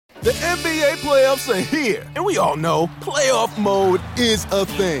The NBA playoffs are here, and we all know playoff mode is a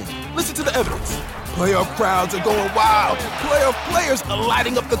thing. Listen to the evidence. Playoff crowds are going wild. Playoff players are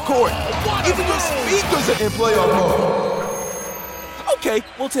lighting up the court. Even your speakers are in playoff mode. Okay,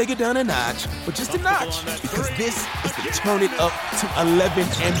 we'll take it down a notch, but just a notch, because this is the Turn It Up to 11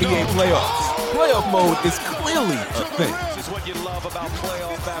 NBA playoffs. Playoff mode is clearly a thing.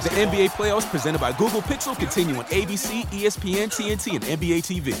 The NBA playoffs presented by Google Pixel continue on ABC, ESPN, TNT, and NBA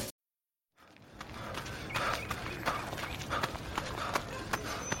TV.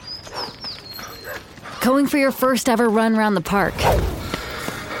 Going for your first ever run around the park.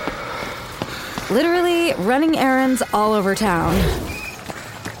 Literally running errands all over town.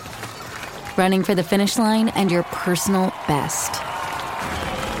 Running for the finish line and your personal best.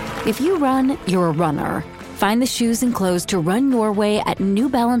 If you run, you're a runner. Find the shoes and clothes to run your way at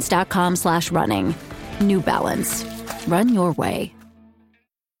newbalance.com/running. New Balance. Run your way.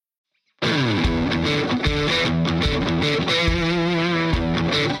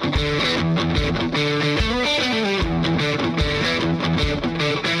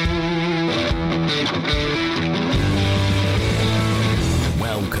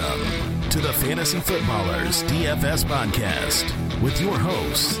 Fantasy Footballers DFS Podcast with your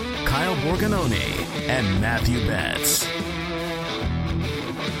hosts, Kyle Borgononi and Matthew Betts.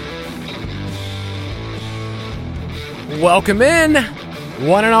 Welcome in,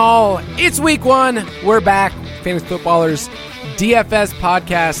 one and all. It's week one. We're back. Fantasy Footballers DFS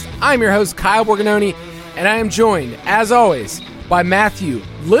Podcast. I'm your host, Kyle Borgononi, and I am joined, as always, by Matthew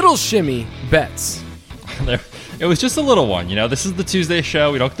Little Shimmy Betts. It was just a little one, you know. This is the Tuesday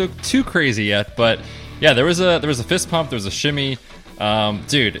show. We don't go too crazy yet, but yeah, there was a fist pump, there was a shimmy.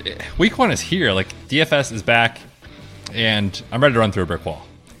 Dude, week one is here. Like, DFS is back, and I'm ready to run through a brick wall.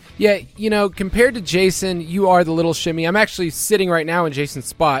 Yeah, you know, compared to Jason, you are the little shimmy. I'm actually sitting right now in Jason's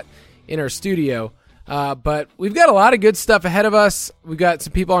spot in our studio, but we've got a lot of good stuff ahead of us. We've got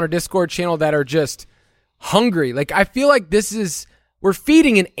some people on our Discord channel that are just hungry. Like, I feel like we're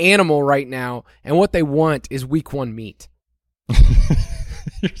feeding an animal right now, and what they want is week one meat.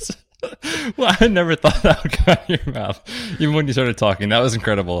 Well, I never thought that would come out of your mouth, even when you started talking. That was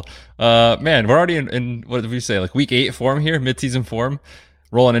incredible. Man, we're already in what did we say, like week 8 form here, mid-season form,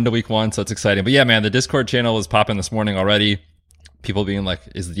 rolling into week 1, so it's exciting. But yeah, man, the Discord channel was popping this morning already. People being like,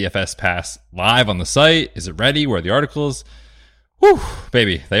 is the DFS pass live on the site? Is it ready? Where are the articles? Whew,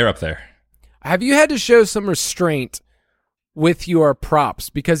 baby, they are up there. Have you had to show some restraint with your props,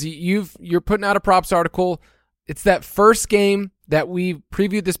 because you're putting out a props article? It's that first game that we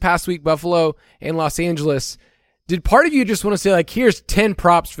previewed this past week, Buffalo and Los Angeles. Did part of you just want to say, like, here's 10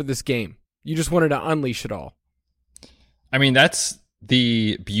 props for this game? You just wanted to unleash it all? I mean, that's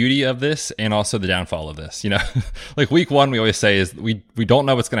the beauty of this and also the downfall of this. You know, like week 1, we always say is we don't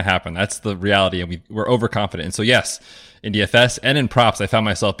know what's going to happen. That's the reality, and we're overconfident. And so yes, in DFS and in props, I found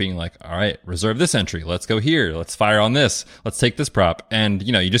myself being like, all right, reserve this entry. Let's go here. Let's fire on this. Let's take this prop. And,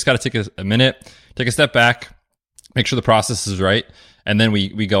 you know, you just got to take a minute, take a step back, make sure the process is right, and then we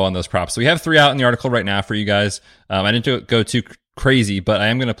go on those props. So we have 3 out in the article right now for you guys. I didn't go too crazy, but I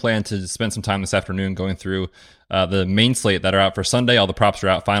am going to plan to spend some time this afternoon going through the main slate that are out for Sunday. All the props are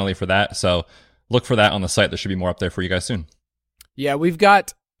out finally for that. So look for that on the site. There should be more up there for you guys soon. Yeah, we've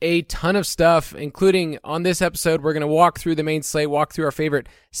got a ton of stuff, including on this episode, we're going to walk through the main slate, walk through our favorite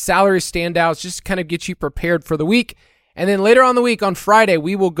salary standouts, just to kind of get you prepared for the week. And then later on the week, on Friday,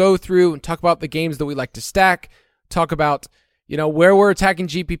 we will go through and talk about the games that we like to stack, talk about, you know, where we're attacking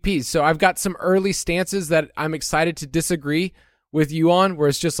GPPs. So I've got some early stances that I'm excited to disagree with you on, where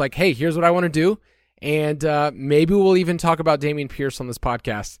it's just like, hey, here's what I want to do. And maybe we'll even talk about Dameon Pierce on this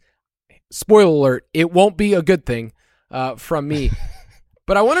podcast. Spoiler alert, it won't be a good thing from me.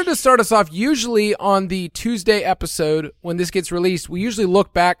 But I wanted to start us off. Usually on the Tuesday episode, when this gets released, we usually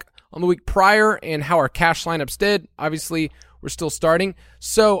look back on the week prior and how our cash lineups did. Obviously, we're still starting.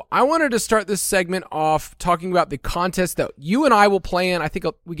 So I wanted to start this segment off talking about the contest that you and I will play in. I think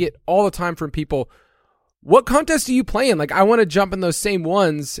we get all the time from people. What contest do you play in? Like, I want to jump in those same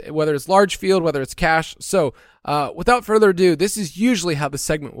ones, whether it's large field, whether it's cash. So without further ado, this is usually how the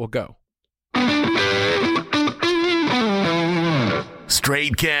segment will go.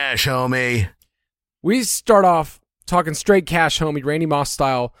 Straight cash, homie. We start off talking straight cash, homie, Randy Moss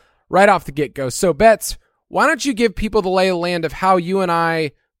style, right off the get-go. So, Betts, why don't you give people the lay of the land of how you and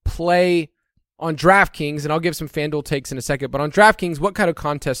I play on DraftKings, and I'll give some FanDuel takes in a second, but on DraftKings, what kind of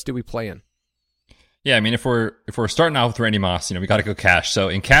contests do we play in? Yeah, I mean, if we're starting out with Randy Moss, you know, we got to go cash. So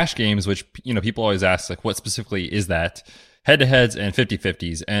in cash games, which, you know, people always ask, like, what specifically is that? Head-to-heads and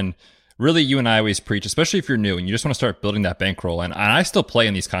 50-50s. And really, you and I always preach, especially if you're new and you just want to start building that bankroll. And I still play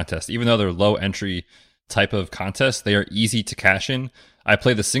in these contests, even though they're low entry type of contests, they are easy to cash in. I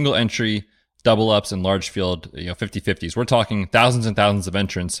play the single entry, double ups, and large field, 50-50s. We're talking thousands and thousands of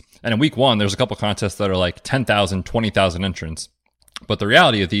entrants. And in week one, there's a couple contests that are like 10,000, 20,000 entrants. But the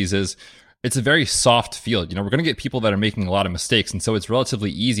reality of these is it's a very soft field. We're going to get people that are making a lot of mistakes. And so it's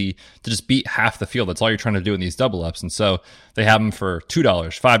relatively easy to just beat half the field. That's all you're trying to do in these double ups. And so they have them for $2,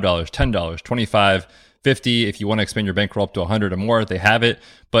 $5, $10, $25, $50. If you want to expand your bankroll up to 100 or more, they have it.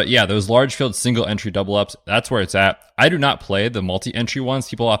 But yeah, those large field single entry double ups, that's where it's at. I do not play the multi-entry ones.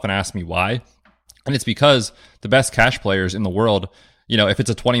 People often ask me why. And it's because the best cash players in the world, if it's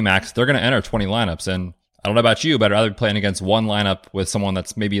a 20 max, they're going to enter 20 lineups. And I don't know about you, but I'd rather be playing against one lineup with someone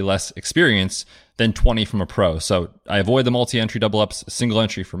that's maybe less experienced than 20 from a pro. So I avoid the multi-entry double ups, single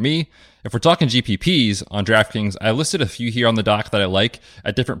entry for me. If we're talking GPPs on DraftKings, I listed a few here on the dock that I like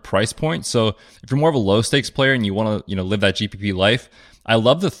at different price points. So if you're more of a low stakes player and you want to, live that GPP life, I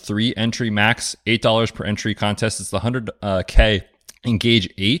love the 3 entry max, $8 per entry contest. It's the 100K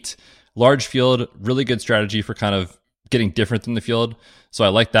engage 8 large field, really good strategy for kind of getting different than the field. So I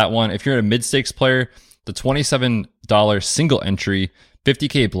like that one. If you're a mid stakes player, the $27 single entry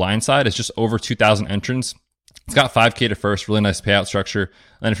 50K blindside is just over 2,000 entrants. It's got 5K to first, really nice payout structure.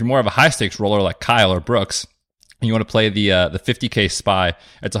 And if you're more of a high stakes roller like Kyle or Brooks, and you want to play the 50K spy,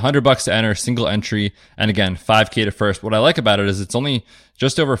 it's $100 to enter, single entry, and again 5K to first. What I like about it is it's only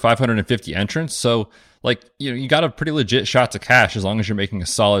just over 550 entrants, so you got a pretty legit shot to cash as long as you're making a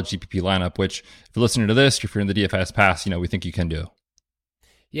solid GPP lineup. Which, if you're listening to this, if you're in the DFS pass, we think you can do.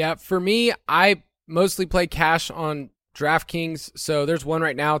 Yeah, for me, I mostly play cash on DraftKings. So there's one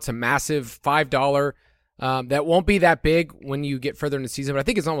right now. It's a massive $5. That won't be that big when you get further in the season, but I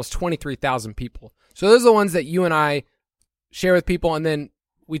think it's almost 23,000 people. So those are the ones that you and I share with people. And then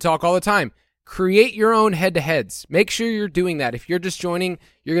we talk all the time. Create your own head-to-heads. Make sure you're doing that. If you're just joining,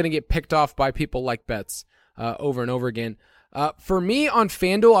 you're going to get picked off by people like Betts over and over again. For me on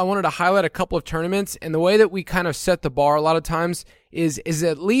FanDuel, I wanted to highlight a couple of tournaments, and the way that we kind of set the bar a lot of times is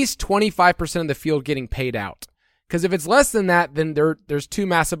at least 25% of the field getting paid out. Because if it's less than that, then there's too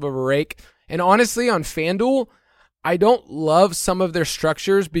massive of a rake. And honestly, on FanDuel, I don't love some of their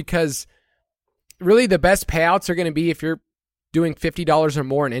structures because really the best payouts are going to be if you're doing $50 or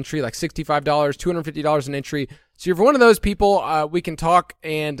more an entry, like $65, $250 an entry. So if you're one of those people, we can talk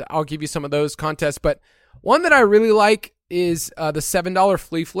and I'll give you some of those contests. But one that I really like is the $7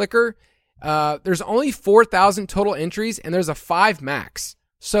 flea flicker. There's only 4,000 total entries and there's a 5 max.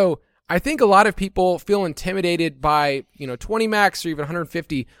 So I think a lot of people feel intimidated by, 20 max or even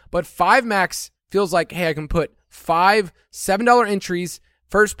 150, but 5 max feels like, hey, I can put 5 $7 entries.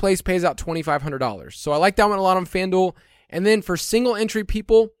 First place pays out $2,500. So I like that one a lot on FanDuel. And then for single entry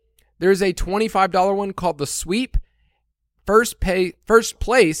people, there's a $25 one called the Sweep. First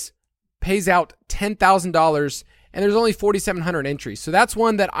place pays out $10,000, and there's only 4,700 entries. So that's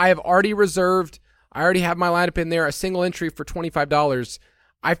one that I have already reserved. I already have my lineup in there. A single entry for $25,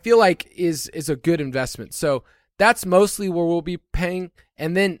 I feel like is a good investment. So that's mostly where we'll be paying.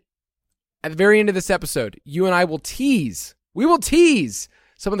 And then at the very end of this episode, you and I will tease. We will tease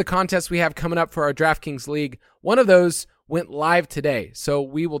some of the contests we have coming up for our DraftKings League. One of those went live today, so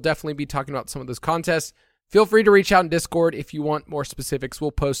we will definitely be talking about some of those contests. Feel free to reach out in Discord if you want more specifics.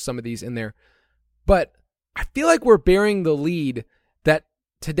 We'll post some of these in there. But I feel like we're bearing the lead that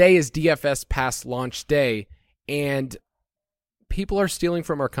today is DFS Pass launch day, and people are stealing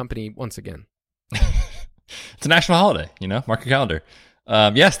from our company once again. It's a national holiday, mark your calendar.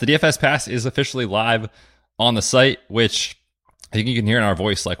 Yes, the DFS Pass is officially live on the site, which I think you can hear in our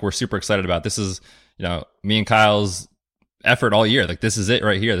voice. Like, we're super excited about. This is, me and Kyle's effort all year. Like, this is it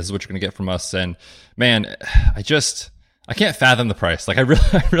right here. This is what you're going to get from us. And man, I can't fathom the price. Like, I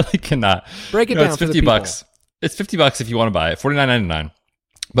really cannot. Break it down. It's $50. It's $50 if you want to buy it. $49.99.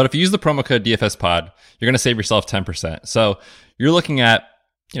 But if you use the promo code DFSPod, you're going to save yourself 10%. So you're looking at,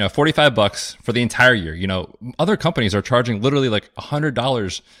 $45 for the entire year. Other companies are charging literally like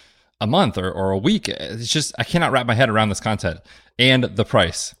 $100 a month or a week. It's just, I cannot wrap my head around this content and the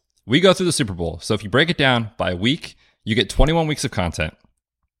price. We go through the Super Bowl. So if you break it down by week, you get 21 weeks of content.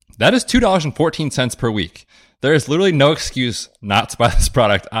 That is $2.14 per week. There is literally no excuse not to buy this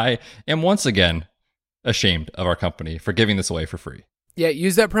product. I am once again ashamed of our company for giving this away for free. Yeah,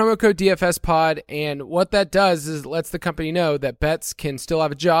 use that promo code DFSPod, and what that does is it lets the company know that Betts can still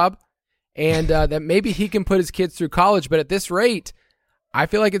have a job and that maybe he can put his kids through college, but at this rate, I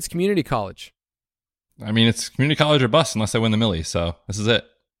feel like it's community college. I mean, it's community college or bust unless I win the Millie, so this is it.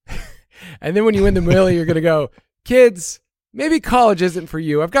 And then when you win the Millie, you're going to go, kids, maybe college isn't for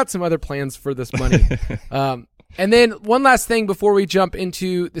you. I've got some other plans for this money. And then one last thing before we jump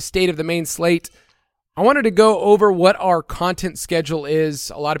into the state of the main slate, I wanted to go over what our content schedule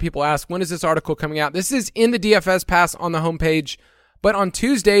is. A lot of people ask, when is this article coming out? This is in the DFS Pass on the homepage, but on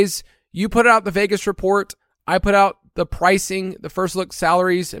Tuesdays, you put out the Vegas report. I put out the pricing, the first look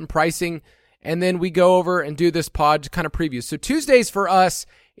salaries and pricing, and then we go over and do this pod to kind of preview. So Tuesdays for us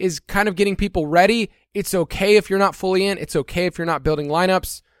is kind of getting people ready. It's okay if you're not fully in. It's okay if you're not building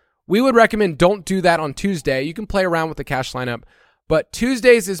lineups. We would recommend don't do that on Tuesday. You can play around with the cash lineup, but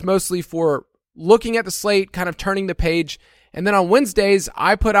Tuesdays is mostly for looking at the slate, kind of turning the page. And then on Wednesdays,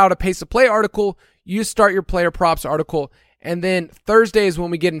 I put out a pace of play article. You start your player props article. And then Thursday is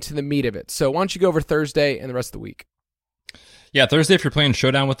when we get into the meat of it. So why don't you go over Thursday and the rest of the week? Yeah, Thursday, if you're playing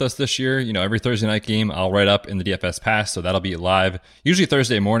Showdown with us this year, every Thursday night game, I'll write up in the DFS Pass, so that'll be live. Usually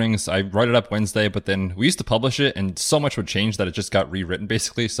Thursday mornings. I write it up Wednesday, but then we used to publish it, and so much would change that it just got rewritten,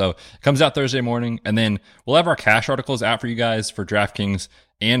 basically. So it comes out Thursday morning, and then we'll have our cash articles out for you guys for DraftKings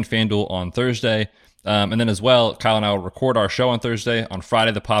and FanDuel on Thursday. And then as well, Kyle and I will record our show on Thursday. On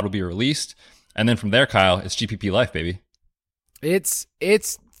Friday, the pod will be released. And then from there, Kyle, it's GPP Life, baby. It's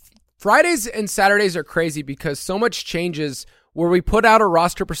Fridays and Saturdays are crazy because so much changes where we put out a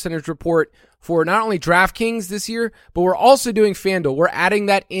roster percentage report for not only DraftKings this year, but we're also doing FanDuel. We're adding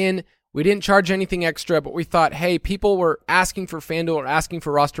that in. We didn't charge anything extra, but we thought, hey, people were asking for FanDuel or asking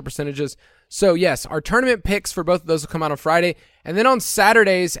for roster percentages. So yes, our tournament picks for both of those will come out on Friday. And then on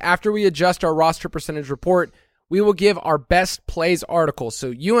Saturdays, after we adjust our roster percentage report, we will give our best plays article.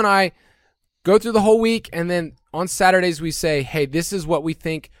 So you and I go through the whole week, and then on Saturdays we say, hey, this is what we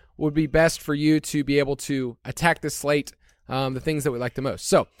think would be best for you to be able to attack the slate, the things that we like the most.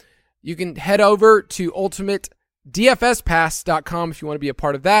 So you can head over to ultimatedfspass.com if you want to be a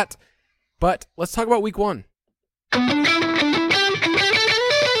part of that. But let's talk about week one.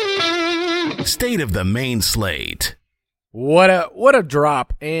 State of the main slate. What a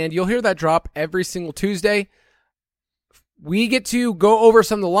drop. And you'll hear that drop every single Tuesday. We get to go over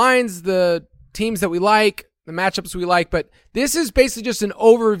some of the lines, the teams that we like, the matchups we like, but this is basically just an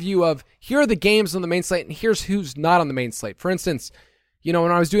overview of here are the games on the main slate and here's who's not on the main slate. For instance, when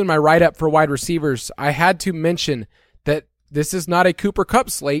I was doing my write-up for wide receivers, I had to mention that this is not a Cooper Kupp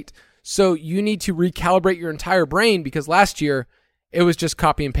slate, so you need to recalibrate your entire brain because last year it was just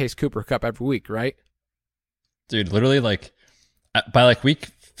copy and paste Cooper Kupp every week, right? Dude, literally by week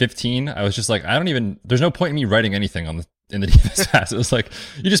 15, I was just like, there's no point in me writing anything in the DFS Pass. It was like,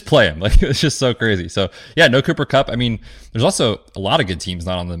 you just play him. It was just so crazy. So yeah, no Cooper Kupp. I mean, there's also a lot of good teams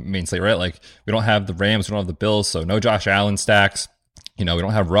not on the main slate, right? We don't have the Rams, we don't have the Bills, so no Josh Allen stacks. We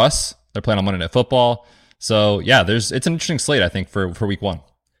don't have Russ. They're playing on Monday Night Football. So yeah, it's an interesting slate, I think, for week one.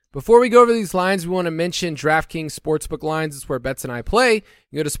 Before we go over these lines, we want to mention DraftKings Sportsbook lines. It's where Betts and I play.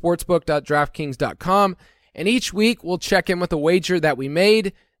 You go to sportsbook.draftkings.com, and each week we'll check in with a wager that we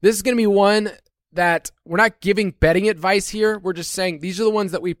made. This is going to be one that we're not giving betting advice here. We're just saying these are the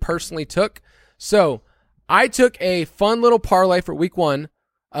ones that we personally took. So I took a fun little parlay for week one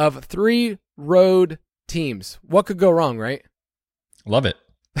of 3 road teams. What could go wrong, right? Love it.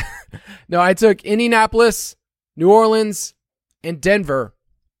 No, I took Indianapolis, New Orleans, and Denver.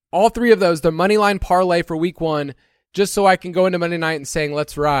 All 3 of those, the money line parlay for week one, just so I can go into Monday night and saying,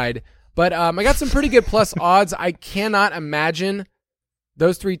 let's ride. But I got some pretty good plus odds. I cannot imagine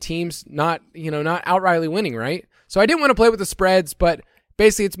those 3 teams not outrightly winning, right? So I didn't want to play with the spreads, but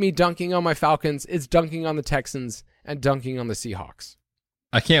basically it's me dunking on my Falcons, it's dunking on the Texans, and dunking on the Seahawks.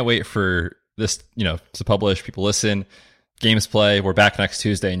 I can't wait for this, to publish, people listen, games play. We're back next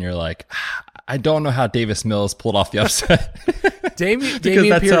Tuesday, and you're like, I don't know how Davis Mills pulled off the upset. Damian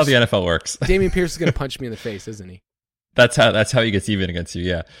that's Pierce, how the NFL works. Damian Pierce is going to punch me in the face, isn't he? That's how he gets even against you.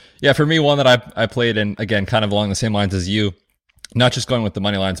 Yeah. Yeah. For me, one that I played, and again, kind of along the same lines as you, not just going with the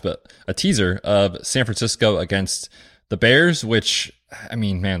money lines, but a teaser of San Francisco against the Bears, which, I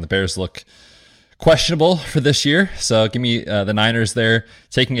mean, man, the Bears look questionable for this year. So give me the Niners there,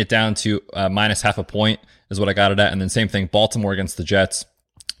 taking it down to minus half a point is what I got it at. And then same thing, Baltimore against the Jets,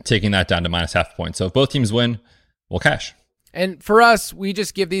 taking that down to minus half a point. So if both teams win, we'll cash. And for us, we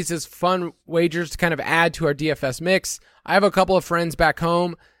just give these as fun wagers to kind of add to our DFS mix. I have a couple of friends back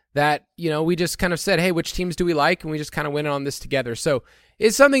home that, we just kind of said, hey, which teams do we like? And we just kind of went on this together. So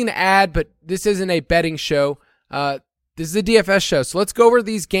it's something to add, but this isn't a betting show. This is a DFS show. So let's go over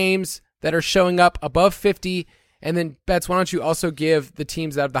these games that are showing up above 50. And then, Betts, why don't you also give the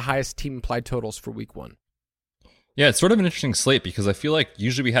teams that have the highest team implied totals for week one? Yeah, it's sort of an interesting slate because I feel like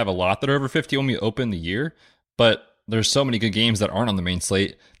usually we have a lot that are over 50 when we open the year, but there's so many good games that aren't on the main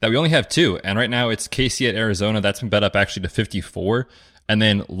slate that we only have 2. And right now it's KC at Arizona. That's been bet up actually to 54. And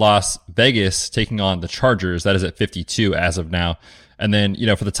then Las Vegas taking on the Chargers. That is at 52 as of now. And then,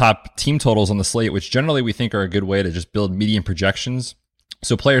 for the top team totals on the slate, which generally we think are a good way to just build median projections.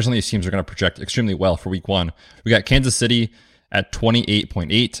 So players on these teams are going to project extremely well for week 1. We got Kansas City at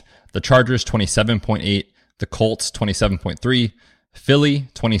 28.8, the Chargers 27.8, the Colts 27.3, Philly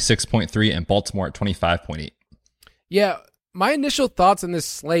 26.3, and Baltimore at 25.8. Yeah, my initial thoughts on this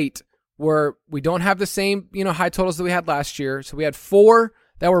slate were we don't have the same, high totals that we had last year. So we had 4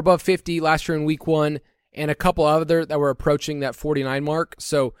 that were above 50 last year in week 1 and a couple other that were approaching that 49 mark.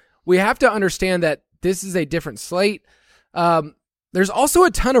 So we have to understand that this is a different slate. There's also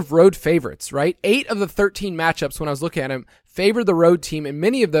a ton of road favorites, right? 8 of the 13 matchups when I was looking at them favored the road team, and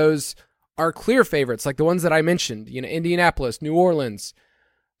many of those are clear favorites, like the ones that I mentioned, Indianapolis, New Orleans.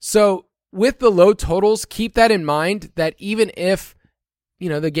 So with the low totals, keep that in mind that even if,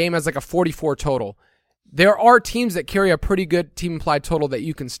 the game has like a 44 total, there are teams that carry a pretty good team implied total that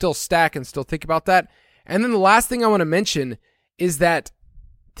you can still stack and still think about that. And then the last thing I want to mention is that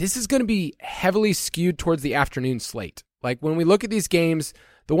this is going to be heavily skewed towards the afternoon slate. Like when we look at these games,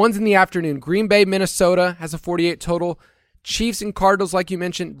 the ones in the afternoon, Green Bay, Minnesota has a 48 total. Chiefs and Cardinals, like you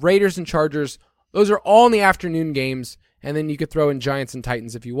mentioned, Raiders and Chargers, those are all in the afternoon games. And then you could throw in Giants and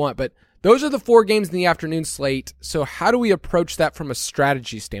Titans if you want. But those are the 4 games in the afternoon slate. So how do we approach that from a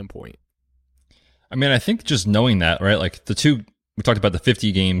strategy standpoint? I mean, I think just knowing that, right? Like the 2, we talked about the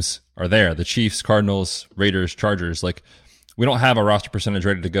 50 games are there. The Chiefs, Cardinals, Raiders, Chargers. Like we don't have a roster percentage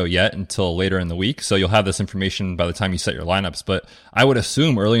ready to go yet until later in the week. So you'll have this information by the time you set your lineups. But I would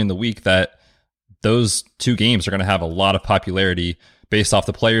assume early in the week that those 2 games are going to have a lot of popularity based off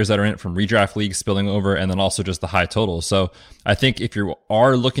the players that are in it from redraft leagues spilling over, and then also just the high totals. So I think if you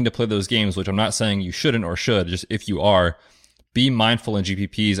are looking to play those games, which I'm not saying you shouldn't or should, just if you are, be mindful in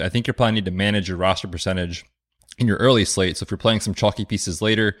GPPs. I think you probably need to manage your roster percentage in your early slate. So if you're playing some chalky pieces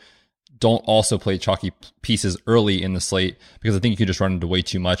later, don't also play chalky pieces early in the slate, because I think you could just run into way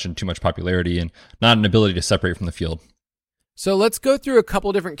too much and too much popularity and not an ability to separate from the field. So let's go through a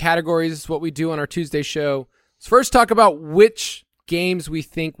couple different categories, what we do on our Tuesday show. Let's first talk about which games we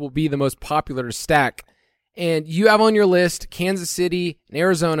think will be the most popular to stack. And you have on your list Kansas City and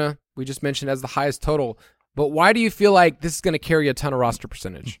Arizona, we just mentioned as the highest total. But why do you feel like this is going to carry a ton of roster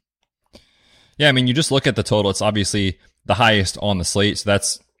percentage? Yeah, I mean, you just look at the total. It's obviously the highest on the slate. So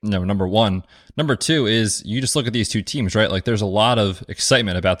that's number 1. Number 2 is you just look at these 2 teams, right? Like there's a lot of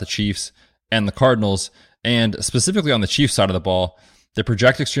excitement about the Chiefs and the Cardinals. And specifically on the Chiefs side of the ball, they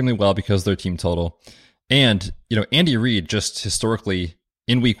project extremely well because of their team total. And, Andy Reid just historically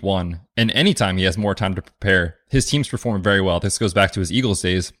in week 1, and anytime he has more time to prepare, his teams perform very well. This goes back to his Eagles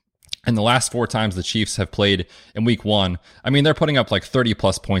days. And the last 4 times the Chiefs have played in week 1, I mean, they're putting up like 30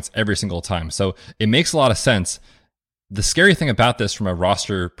 plus points every single time. So it makes a lot of sense. The scary thing about this from a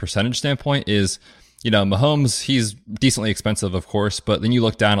roster percentage standpoint is, Mahomes, he's decently expensive, of course, but then you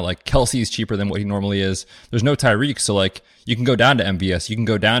look down at like Kelsey's cheaper than what he normally is. There's no Tyreek, so like you can go down to MVS, you can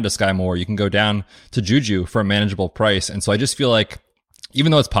go down to Sky Moore, you can go down to Juju for a manageable price. And so I just feel like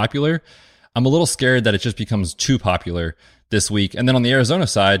even though it's popular, I'm a little scared that it just becomes too popular this week. And then on the Arizona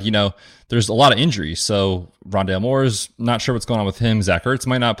side, there's a lot of injuries. So Rondale Moore's not sure what's going on with him. Zach Ertz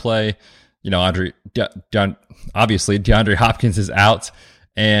might not play. Obviously DeAndre Hopkins is out.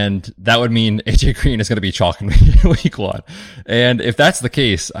 And that would mean AJ Green is going to be chalk in week 1. And if that's the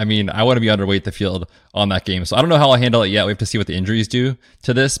case, I mean, I want to be underweight the field on that game. So I don't know how I'll handle it yet. We have to see what the injuries do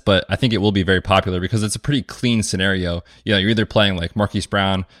to this, but I think it will be very popular because it's a pretty clean scenario. You're either playing like Marquise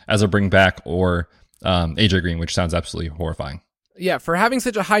Brown as a bring back or AJ Green, which sounds absolutely horrifying. Yeah, for having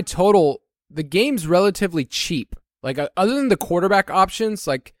such a high total, the game's relatively cheap. Like other than the quarterback options,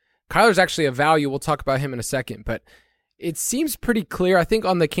 like Kyler's actually a value. We'll talk about him in a second, but it seems pretty clear. I think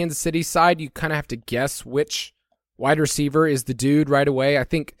on the Kansas City side, you kind of have to guess which wide receiver is the dude right away. I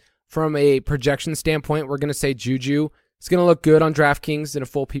think from a projection standpoint, we're going to say Juju. It's going to look good on DraftKings in a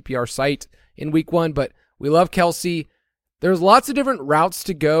full PPR site in week 1, but we love Kelsey. There's lots of different routes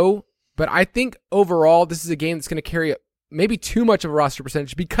to go, but I think overall, this is a game that's going to carry maybe too much of a roster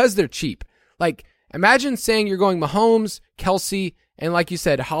percentage because they're cheap. Like, imagine saying you're going Mahomes, Kelsey, and like you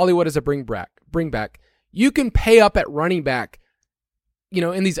said, Hollywood as a bring back. You can pay up at running back,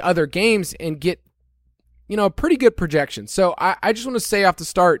 in these other games and get, a pretty good projection. So I just want to say off the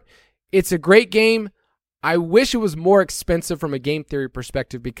start, it's a great game. I wish it was more expensive from a game theory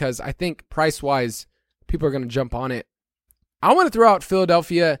perspective because I think price-wise, people are going to jump on it. I want to throw out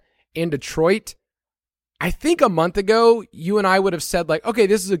Philadelphia and Detroit. I think a month ago, you and I would have said like, okay,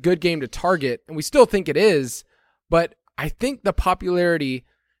 this is a good game to target, and we still think it is. But I think the popularity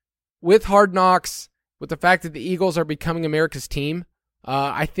with Hard Knocks, with the fact that the Eagles are becoming America's team,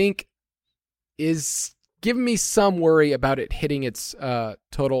 I think is giving me some worry about it hitting its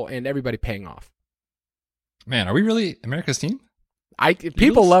total and everybody paying off. Man, are we really America's team?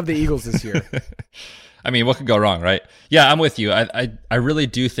 People love the Eagles this year. I mean, what could go wrong, right? Yeah, I'm with you. I really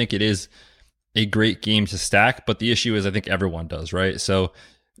do think it is a great game to stack, but the issue is I think everyone does, right? So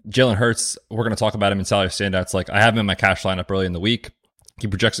Jalen Hurts, we're going to talk about him in salary standouts. Like, I have him in my cash lineup early in the week. He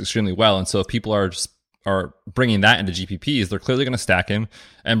projects extremely well, and so if people are bringing that into GPPs, they're clearly going to stack him,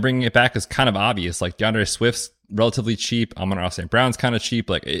 and bringing it back is kind of obvious. Like, DeAndre Swift's relatively cheap. Amon-Ra St. Brown's kind of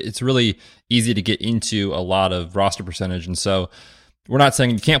cheap. Like, it's really easy to get into a lot of roster percentage, and so we're not saying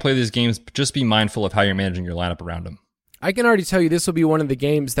you can't play these games, but just be mindful of how you're managing your lineup around them. I can already tell you this will be one of the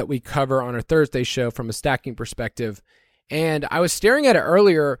games that we cover on our Thursday show from a stacking perspective. And I was staring at it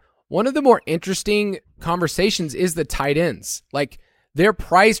earlier. One of the more interesting conversations is the tight ends. Like, they're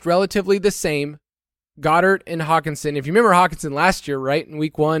priced relatively the same. Goddard and Hawkinson. If you remember Hawkinson last year, right, in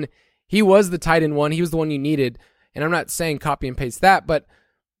week 1, he was the tight end one. He was the one you needed. And I'm not saying copy and paste that, but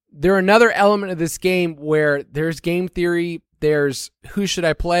they're another element of this game where there's game theory. There's who should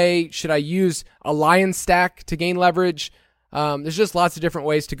I play? Should I use a Lion stack to gain leverage? There's just lots of different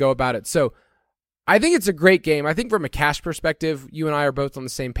ways to go about it. So I think it's a great game. I think from a cash perspective, you and I are both on the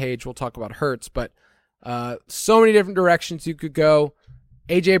same page. We'll talk about Hurts, but so many different directions you could go.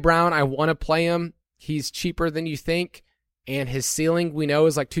 A.J. Brown, I want to play him. He's cheaper than you think, and his ceiling we know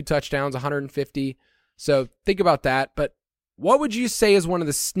is like 2 touchdowns, 150. So think about that. But what would you say is one of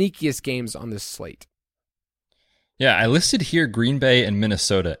the sneakiest games on this slate? Yeah, I listed here Green Bay and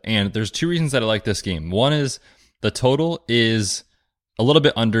Minnesota, and there's 2 reasons that I like this game. One is the total is a little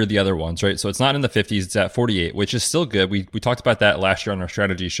bit under the other ones, right? So it's not in the 50s, it's at 48, which is still good. We talked about that last year on our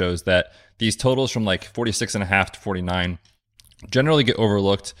strategy shows, that these totals from like 46.5 to 49 generally get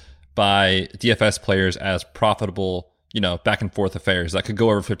overlooked by DFS players as profitable, back and forth affairs that could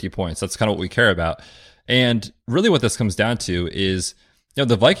go over 50 points. That's kind of what we care about. And really what this comes down to is,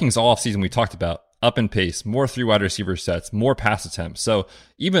 the Vikings all offseason we talked about, up in pace, more 3 wide receiver sets, more pass attempts. So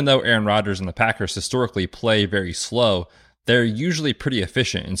even though Aaron Rodgers and the Packers historically play very slow, they're usually pretty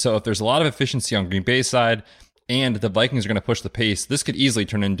efficient. And so if there's a lot of efficiency on Green Bay's side and the Vikings are going to push the pace, this could easily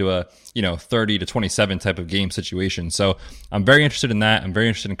turn into a 30 to 27 type of game situation. So I'm very interested in that. I'm very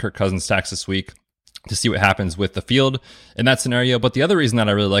interested in Kirk Cousins stacks this week to see what happens with the field in that scenario. But the other reason that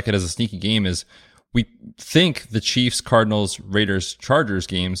I really like it as a sneaky game is we think the Chiefs, Cardinals, Raiders, Chargers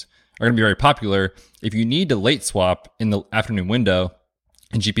games are going to be very popular. If you need to late swap in the afternoon window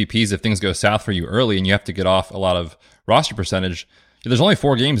in GPPs, if things go south for you early and you have to get off a lot of roster percentage, there's only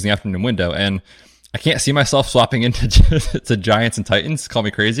 4 games in the afternoon window. And I can't see myself swapping into to Giants and Titans. Call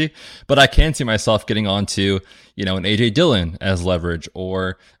me crazy. But I can see myself getting onto, an A.J. Dillon as leverage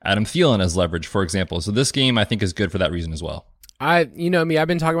or Adam Thielen as leverage, for example. So this game I think is good for that reason as well. You know me, I've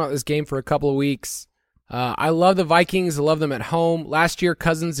been talking about this game for a couple of weeks. I love the Vikings. I love them at home. Last year,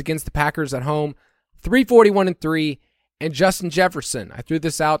 Cousins against the Packers at home, 341-3, and Justin Jefferson. I threw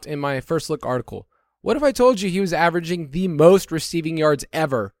this out in my first look article. What if I told you he was averaging the most receiving yards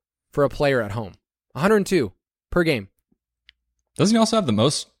ever for a player at home? 102 per game. Doesn't he also have the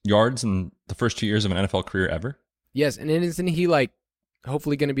most yards in the first 2 years of an NFL career ever? Yes, and isn't he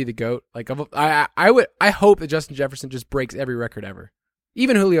hopefully going to be the GOAT? I hope that Justin Jefferson just breaks every record ever,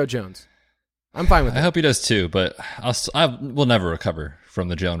 even Julio Jones. I'm fine with that. I hope he does too, but I will never recover from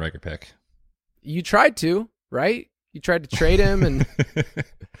the Jalen Reagor pick. You tried to, right? You tried to trade him, and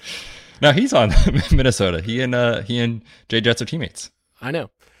no, he's on Minnesota. He and Jay Jets are teammates. I know.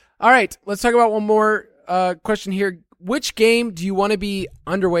 All right, let's talk about one more question here. Which game do you want to be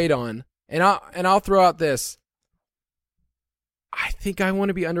underweight on? And I'll throw out this. I think I want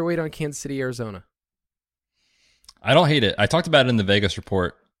to be underweight on Kansas City, Arizona. I don't hate it. I talked about it in the Vegas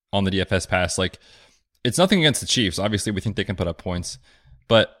report on the DFS pass. Like, it's nothing against the Chiefs. Obviously, we think they can put up points.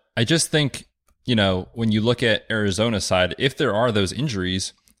 But I just think, when you look at Arizona's side, if there are those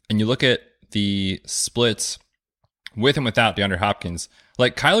injuries and you look at the splits with and without DeAndre Hopkins,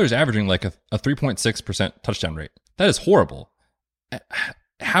 like Kyler's averaging like a 3.6% touchdown rate. That is horrible.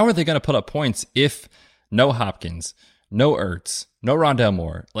 How are they going to put up points if no Hopkins, no Ertz, no Rondale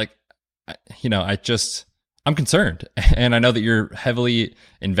Moore? Like, I'm concerned. And I know that you're heavily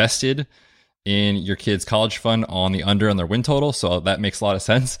invested in your kids' college fund on the under on their win total. So that makes a lot of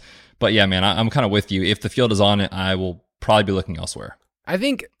sense. But yeah, man, I'm kind of with you. If the field is on it, I will probably be looking elsewhere. I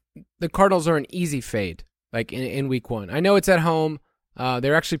think the Cardinals are an easy fade, like in week 1. I know it's at home.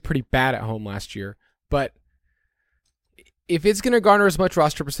 They're actually pretty bad at home last year. But if it's going to garner as much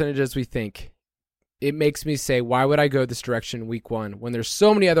roster percentage as we think, it makes me say, why would I go this direction week 1 when there's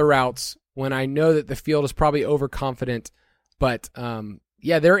so many other routes, when I know that the field is probably overconfident. But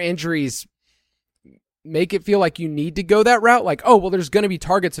their injuries make it feel like you need to go that route. Like, oh, well, there's going to be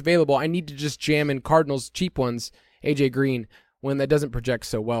targets available. I need to just jam in Cardinals cheap ones, AJ Green, when that doesn't project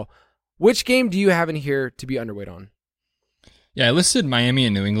so well. Which game do you have in here to be underweight on? Yeah, I listed Miami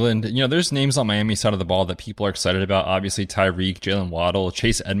and New England. There's names on Miami's side of the ball that people are excited about. Obviously, Tyreek, Jalen Waddle,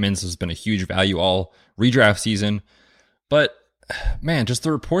 Chase Edmonds has been a huge value all redraft season. But, man, just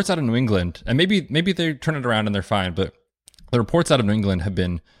the reports out of New England, and maybe they turn it around and they're fine, but the reports out of New England have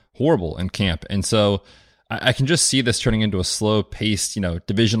been horrible in camp. And so I can just see this turning into a slow-paced,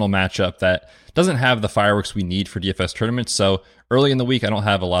 divisional matchup that doesn't have the fireworks we need for DFS tournaments. So early in the week, I don't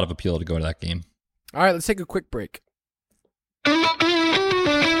have a lot of appeal to go to that game. All right, let's take a quick break.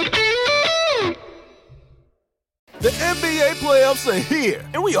 The NBA playoffs are here,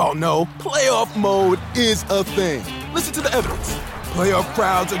 and we all know playoff mode is a thing. Listen to the evidence. Playoff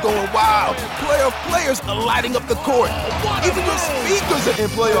crowds are going wild. Playoff players are lighting up the court. Even your speakers are in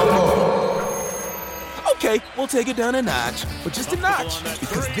playoff mode. Okay, we'll take it down a notch, but just a notch,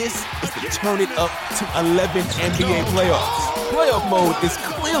 because this is the turn it up to 11 NBA playoffs. Playoff mode is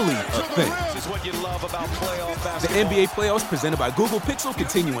clearly a thing. The NBA playoffs presented by Google Pixel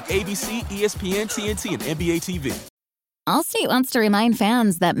continue on ABC, ESPN, TNT, and NBA TV. Allstate wants to remind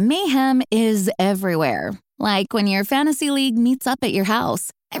fans that mayhem is everywhere. Like when your fantasy league meets up at your house.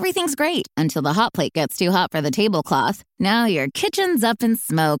 Everything's great until the hot plate gets too hot for the tablecloth. Now your kitchen's up in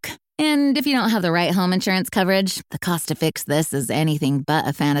smoke. And if you don't have the right home insurance coverage, the cost to fix this is anything but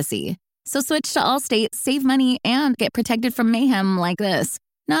a fantasy. So switch to Allstate, save money, and get protected from mayhem like this.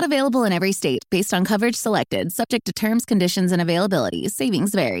 Not available in every state based on coverage selected, subject to terms, conditions, and availability.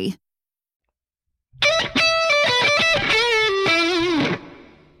 Savings vary.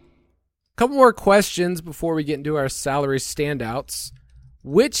 Couple more questions before we get into our salary standouts.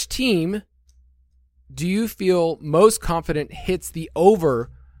 Which team do you feel most confident hits the over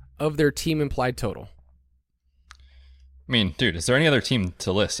of their team implied total? I mean, dude, is there any other team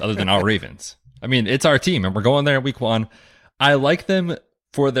to list other than our Ravens? I mean, it's our team, and we're going there week 1. I like them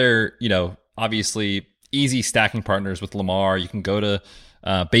for their, obviously easy stacking partners with Lamar. You can go to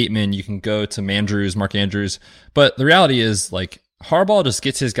Bateman, you can go to Mark Andrews. But the reality is, Harbaugh just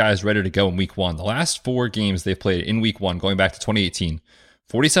gets his guys ready to go in week 1. The last 4 games they've played in week 1, going back to 2018,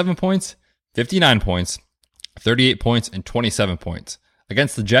 47 points, 59 points, 38 points, and 27 points.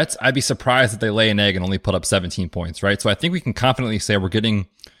 Against the Jets, I'd be surprised if they lay an egg and only put up 17 points, right? So I think we can confidently say we're getting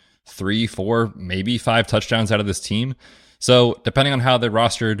 3, 4, maybe 5 touchdowns out of this team. So depending on how they're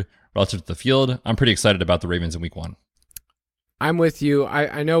rostered relative to the field, I'm pretty excited about the Ravens in week 1. I'm with you.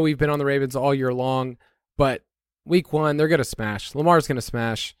 I know we've been on the Ravens all year long, but week 1, they're going to smash. Lamar's going to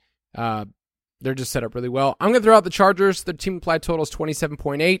smash. They're just set up really well. I'm going to throw out the Chargers. Their team applied total is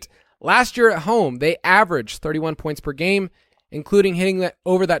 27.8. Last year at home, they averaged 31 points per game, including hitting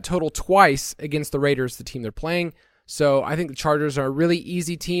over that total twice against the Raiders, the team they're playing. So I think the Chargers are a really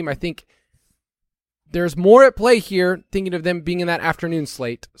easy team. I think there's more at play here, thinking of them being in that afternoon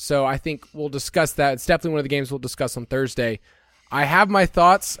slate. So I think we'll discuss that. It's definitely one of the games we'll discuss on Thursday. I have my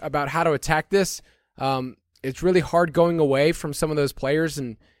thoughts about how to attack this. It's really hard going away from some of those players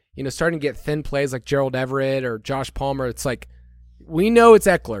and starting to get thin plays like Gerald Everett or Josh Palmer. It's like, we know it's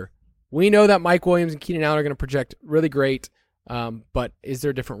Eckler. We know that Mike Williams and Keenan Allen are going to project really great, but is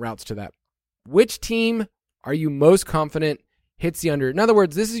there different routes to that? Which team are you most confident hits the under? In other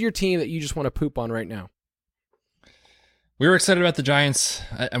words, this is your team that you just want to poop on right now. We were excited about the Giants.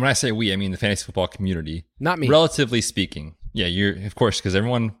 And when I say we, I mean the fantasy football community. Not me. Relatively speaking. Yeah, you're, of course, because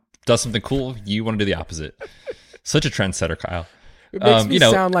everyone does something cool. You want to do the opposite. Such a trendsetter, Kyle. It makes me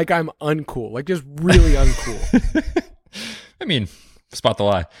sound like I'm uncool, like just really uncool. I mean, spot the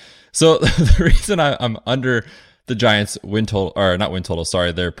lie. So the reason I'm under the Giants win total, or not win total,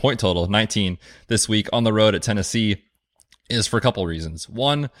 sorry, their point total, 19 this week on the road at Tennessee, is for a couple of reasons.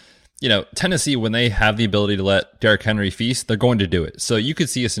 One, Tennessee, when they have the ability to let Derrick Henry feast, they're going to do it. So you could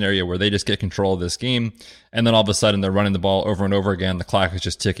see a scenario where they just get control of this game, and then all of a sudden they're running the ball over and over again. The clock is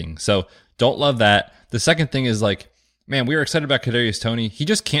just ticking. So don't love that. The second thing is man, we were excited about Kadarius Toney. He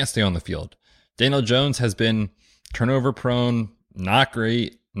just can't stay on the field. Daniel Jones has been turnover prone, not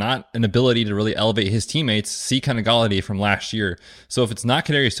great, not an ability to really elevate his teammates. See Kenny Golladay from last year. So if it's not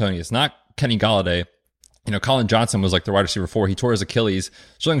Kadarius Toney, it's not Kenny Golladay. Colin Johnson was the wide receiver 4. He tore his Achilles.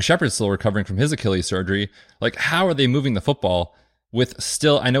 Sterling Shepard's still recovering from his Achilles surgery. How are they moving the football with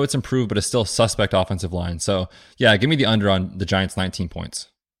still, I know it's improved, but it's still suspect offensive line. So yeah, give me the under on the Giants 19 points.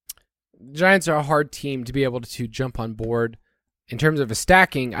 The Giants are a hard team to be able to jump on board in terms of a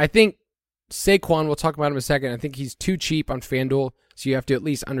stacking. I think Saquon, we'll talk about him in a second. I think he's too cheap on FanDuel, so you have to at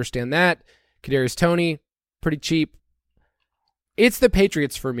least understand that. Kadarius Toney, pretty cheap. It's the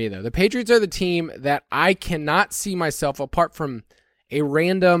Patriots for me, though. The Patriots are the team that I cannot see myself, apart from a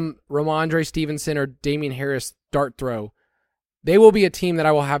random Ramondre Stevenson or Damian Harris dart throw. They will be a team that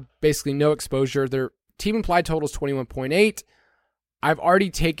I will have basically no exposure. Their team implied total is 21.8. I've already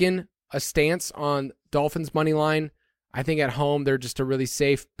taken a stance on Dolphins money line. I think at home they're just a really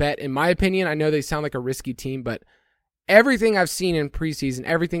safe bet. In my opinion, I know they sound like a risky team, but everything I've seen in preseason,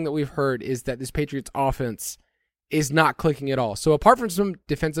 everything that we've heard is that this Patriots offense is not clicking at all. So apart from some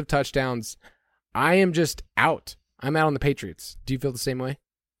defensive touchdowns, I am just out. I'm out on the Patriots. Do you feel the same way?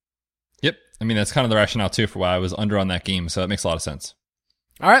 Yep. I mean, that's kind of the rationale, too, for why I was under on that game, so that makes a lot of sense.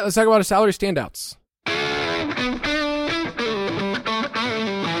 All right, let's talk about our salary standouts.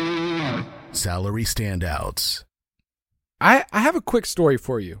 Salary standouts. I have a quick story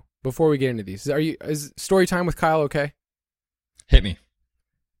for you before we get into these. Is story time with Kyle okay? Hit me.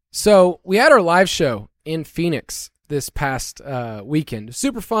 So we had our live show in Phoenix this past weekend.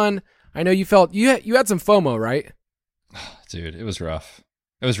 Super fun. I know you felt you had some FOMO, right? Dude, it was rough.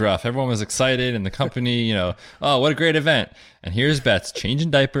 It was rough. Everyone was excited in the company, oh, what a great event. And here's Betts changing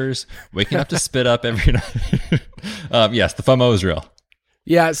diapers, waking up to spit up every night. Yes, the FOMO is real.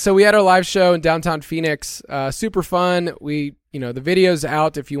 Yeah, so we had our live show in downtown Phoenix. Super fun. The video's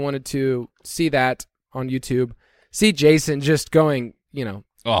out if you wanted to see that on YouTube. See Jason just going,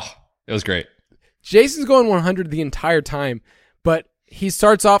 Oh, it was great. Jason's going 100 the entire time, but he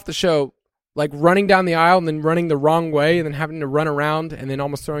starts off the show like running down the aisle and then running the wrong way and then having to run around and then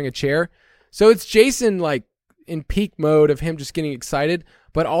almost throwing a chair. So it's Jason like in peak mode of him just getting excited,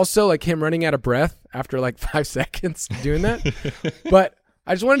 but also like him running out of breath after like 5 seconds doing that. But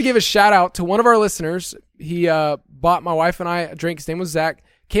I just wanted to give a shout out to one of our listeners. He bought my wife and I a drink. His name was Zach.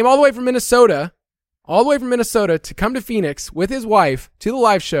 Came all the way from Minnesota to come to Phoenix with his wife to the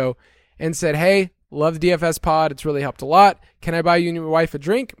live show and said, "Hey, love the DFS pod. It's really helped a lot. Can I buy you and your wife a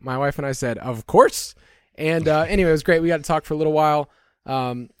drink?" My wife and I said, "Of course." And anyway, it was great. We got to talk for a little while.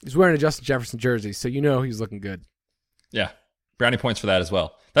 He's wearing a Justin Jefferson jersey, so he's looking good. Yeah, brownie points for that as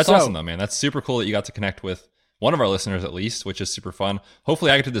well. That's awesome, though, man. That's super cool that you got to connect with one of our listeners at least, which is super fun.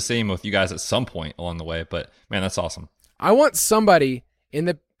 Hopefully I get to do the same with you guys at some point along the way, but man, that's awesome. I want somebody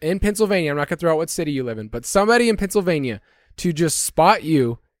in Pennsylvania, I'm not going to throw out what city you live in, but somebody in Pennsylvania to just spot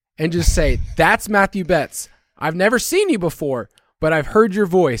you and just say, "That's Matthew Betts. I've never seen you before, but I've heard your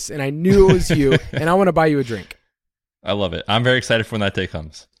voice and I knew it was you and I want to buy you a drink." I love it. I'm very excited for when that day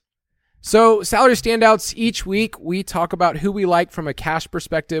comes. So salary standouts each week, we talk about who we like from a cash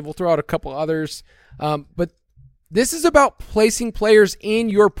perspective. We'll throw out a couple others, but this is about placing players in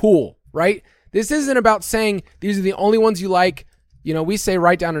your pool, right? This isn't about saying these are the only ones you like. We say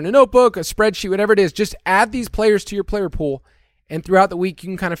write down in a notebook, a spreadsheet, whatever it is. Just add these players to your player pool, and throughout the week, you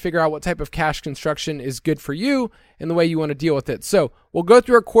can kind of figure out what type of cash construction is good for you and the way you want to deal with it. So we'll go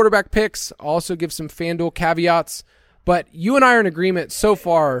through our quarterback picks, also give some FanDuel caveats, but you and I are in agreement so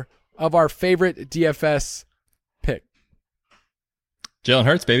far of our favorite DFS pick. Jalen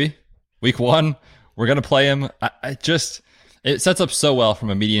Hurts, baby. Week 1. We're going to play him. It sets up so well from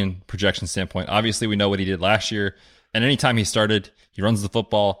a median projection standpoint. Obviously, we know what he did last year. And anytime he started, he runs the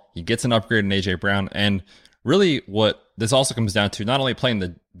football. He gets an upgrade in A.J. Brown. And really what this also comes down to, not only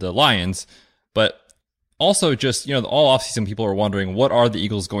playing the Lions, but also just, all offseason people are wondering, what are the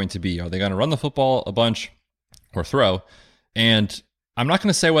Eagles going to be? Are they going to run the football a bunch or throw? And I'm not going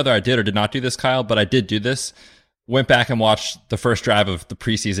to say whether I did or did not do this, Kyle, but I did do this. Went back and watched the first drive of the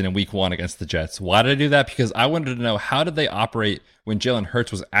preseason in week 1 against the Jets. Why did I do that? Because I wanted to know, how did they operate when Jalen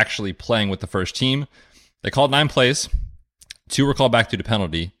Hurts was actually playing with the first team? They called 9 plays. 2 were called back due to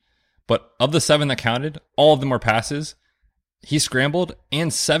penalty. But of the 7 that counted, all of them were passes. He scrambled,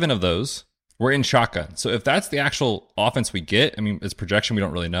 and 7 of those were in shotgun. So if that's the actual offense we get, it's projection, we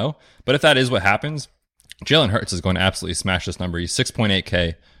don't really know. But if that is what happens, Jalen Hurts is going to absolutely smash this number. He's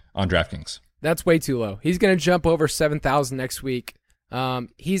 6.8K on DraftKings. That's way too low. He's going to jump over 7,000 next week.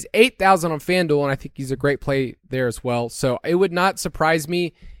 He's 8,000 on FanDuel, and I think he's a great play there as well. So it would not surprise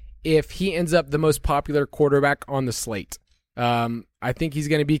me if he ends up the most popular quarterback on the slate. I think he's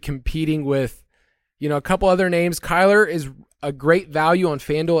going to be competing with, a couple other names. Kyler is a great value on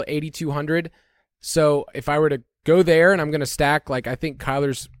FanDuel at 8,200. So if I were to go there and I'm going to stack, I think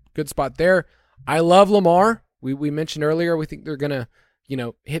Kyler's a good spot there. I love Lamar. We mentioned earlier, we think they're going to,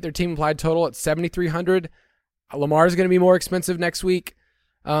 hit their team implied total at 7,300. Lamar is going to be more expensive next week.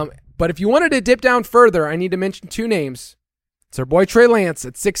 But if you wanted to dip down further, I need to mention 2 names. It's our boy Trey Lance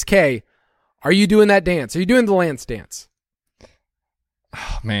at 6K. Are you doing that dance? Are you doing the Lance dance?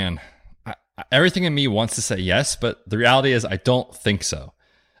 Oh, man. everything in me wants to say yes, but the reality is I don't think so.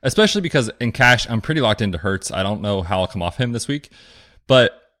 Especially because in cash, I'm pretty locked into Hurts. I don't know how I'll come off him this week.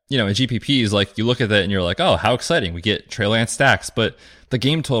 But, in GPPs, like, you look at that and you're like, oh, how exciting. We get Trey Lance stacks. But the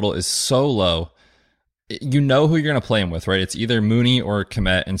game total is so low. You know who you're going to play him with, right? It's either Mooney or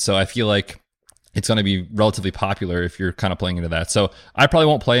Kmet. And so I feel like it's going to be relatively popular if you're kind of playing into that. So I probably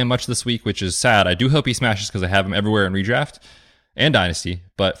won't play him much this week, which is sad. I do hope he smashes because I have him everywhere in redraft and Dynasty.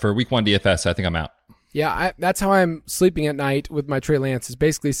 But for week 1 DFS, I think I'm out. Yeah, that's how I'm sleeping at night with my Trey Lance, is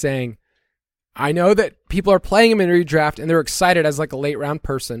basically saying, I know that people are playing him in redraft and they're excited as like a late round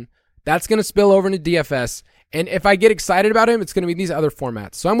person. That's going to spill over into DFS. And if I get excited about him, it's going to be these other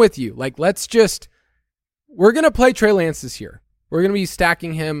formats. So I'm with you. Like, we're going to play Trey Lance this year. We're going to be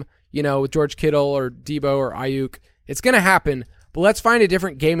stacking him, with George Kittle or Debo or Ayuk. It's going to happen, but let's find a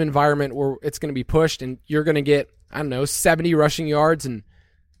different game environment where it's going to be pushed and you're going to get, 70 rushing yards and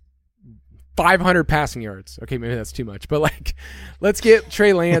 500 passing yards. Okay, maybe that's too much, but let's get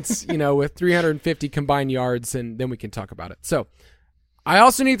Trey Lance, with 350 combined yards, and then we can talk about it. So I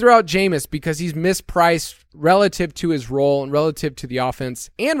also need to throw out Jameis because he's mispriced relative to his role and relative to the offense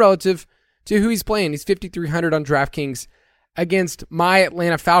and relative to who he's playing. He's 5,300 on DraftKings against my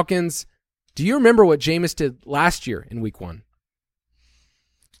Atlanta Falcons. Do you remember what Jameis did last year in week 1?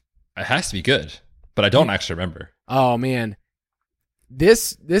 It has to be good, but I don't actually remember. Oh, man.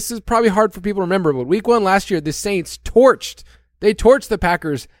 This is probably hard for people to remember, but week 1 last year, the Saints torched the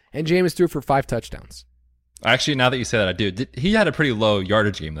Packers, and Jameis threw for 5 touchdowns. Actually, now that you say that, I do. He had a pretty low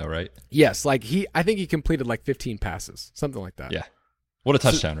yardage game, though, right? Yes, I think he completed 15 passes, something like that. Yeah. What a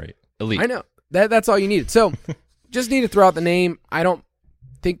touchdown rate. Elite. I know. That's all you needed. So just need to throw out the name. I don't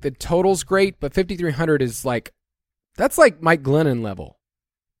think the total's great, but 5,300 is that's like Mike Glennon level.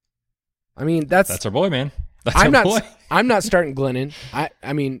 I mean, that's our boy, man. I'm not starting Glennon.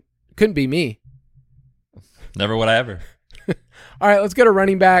 I mean, couldn't be me. Never would I ever. All right, let's go to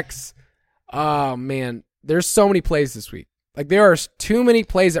running backs. Oh, man. There's so many plays this week. There are too many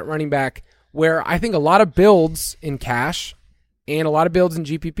plays at running back where I think a lot of builds in cash and a lot of builds in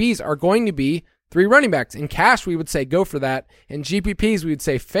GPPs are going to be 3 running backs. In cash, we would say go for that. In GPPs, we would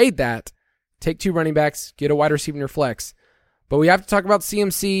say fade that. Take 2 running backs, get a wide receiver in your flex. But we have to talk about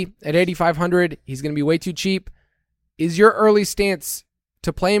CMC at 8,500. He's going to be way too cheap. Is your early stance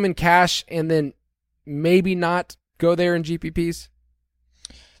to play him in cash and then maybe not go there in GPPs?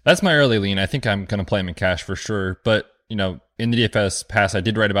 That's my early lean. I think I'm going to play him in cash for sure. But, in the DFS pass, I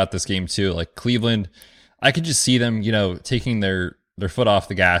did write about this game too. Cleveland, I could just see them, taking their foot off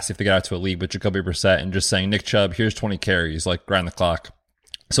the gas if they get out to a league with Jacoby Brissett and just saying, Nick Chubb, here's 20 carries, grind the clock.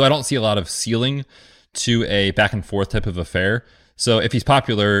 So I don't see a lot of ceiling to a back and forth type of affair. So if he's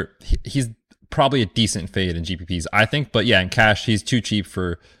popular, he's probably a decent fade in GPPs, I think. But yeah, in cash, he's too cheap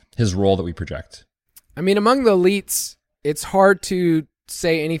for his role that we project. I mean, among the elites, it's hard to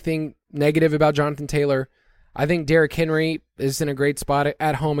say anything negative about Jonathan Taylor. I think Derrick Henry is in a great spot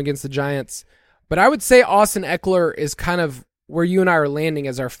at home against the Giants. But I would say Austin Eckler is kind of where you and I are landing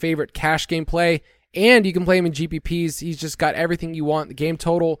as our favorite cash game play. And you can play him in GPPs. He's just got everything you want. The game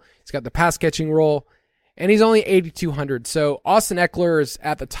total. He's got the pass catching role. And he's only 8,200. So Austin Eckler is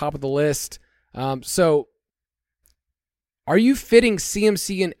at the top of the list. So are you fitting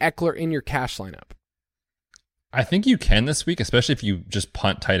CMC and Eckler in your cash lineup? I think you can this week, especially if you just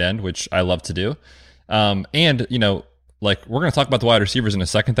punt tight end, which I love to do. And, we're going to talk about the wide receivers in a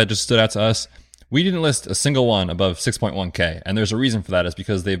second that just stood out to us. We didn't list a single one above 6.1K. And there's a reason for that, is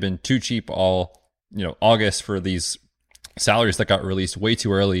because they've been too cheap all, August for these salaries that got released way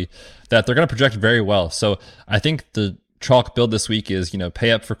too early, that they're going to project very well. So I think the chalk build this week is,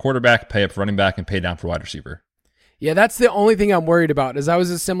 pay up for quarterback, pay up for running back, and pay down for wide receiver. Yeah, that's the only thing I'm worried about. As I was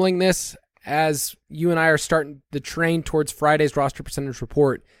assembling this, as you and I are starting the train towards Friday's roster percentage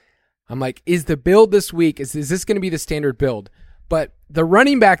report, I'm like, is the build this week, is this going to be the standard build? But the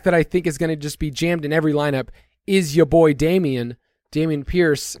running back that I think is going to just be jammed in every lineup is your boy Dameon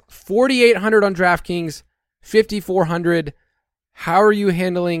Pierce, 4,800 on DraftKings, 5,400. How are you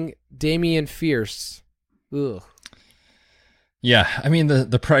handling Dameon Pierce? Ugh. Yeah, I mean,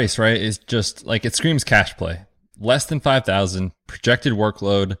 the price, right, is just it screams cash play. Less than 5,000, projected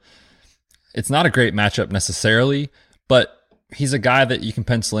workload. It's not a great matchup necessarily, but he's a guy that you can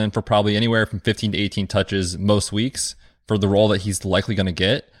pencil in for probably anywhere from 15 to 18 touches most weeks for the role that he's likely going to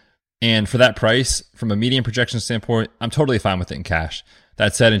get. And for that price, from a median projection standpoint, I'm totally fine with it in cash.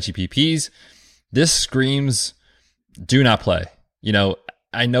 That said, in GPPs, this screams do not play.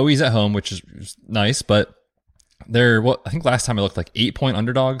 I know he's at home, which is nice, but they're, I think last time I looked 8-point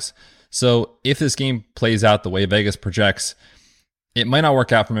underdogs. So if this game plays out the way Vegas projects, it might not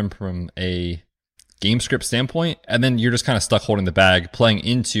work out from him from a game script standpoint, and then you're just kind of stuck holding the bag, playing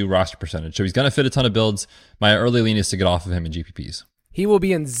into roster percentage. So he's going to fit a ton of builds. My early lean is to get off of him in GPPs. He will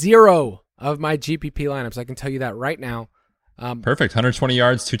be in 0 of my GPP lineups. I can tell you that right now. Perfect. 120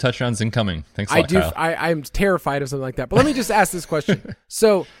 yards, 2 touchdowns incoming. Thanks a lot, Kyle. I'm terrified of something like that. But let me just ask this question.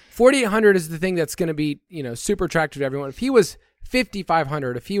 So 4,800 is the thing that's going to be, super attractive to everyone. If he was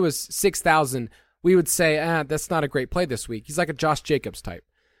 5,500, if he was 6,000, we would say, that's not a great play this week. He's like a Josh Jacobs type.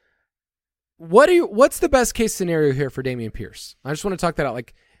 What's the best case scenario here for Dameon Pierce? I just want to talk that out.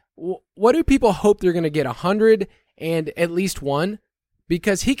 Like, what do people hope they're going to get? 100 and at least 1?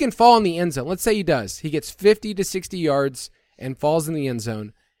 Because he can fall in the end zone. Let's say he does. He gets 50 to 60 yards and falls in the end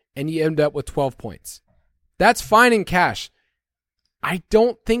zone, and you end up with 12 points. That's fine in cash. I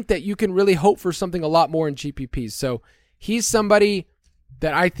don't think that you can really hope for something a lot more in GPPs. So he's somebody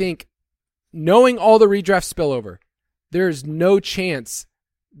that I think, knowing all the redraft spillover, there's no chance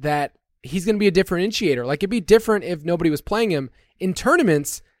that he's going to be a differentiator. Like, it'd be different if nobody was playing him. In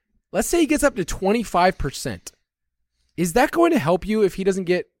tournaments, let's say he gets up to 25%. Is that going to help you if he doesn't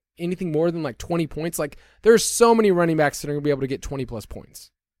get anything more than like 20 points? Like, there's so many running backs that are going to be able to get 20 plus points.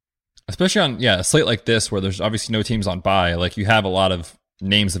 Especially on a slate like this where there's obviously no teams on bye. Like, you have a lot of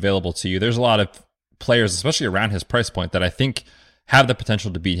names available to you. There's a lot of players, especially around his price point, that I think have the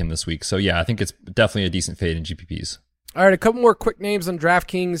potential to beat him this week. So yeah, I think it's definitely a decent fade in GPPs. All right, a couple more quick names on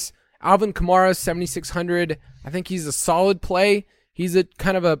DraftKings. Alvin Kamara, 7,600. I think he's a solid play. He's a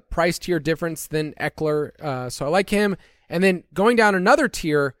kind of a price tier difference than Eckler, so I like him. And then going down another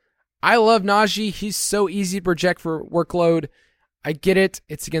tier, I love Najee. He's so easy to project for workload. I get it.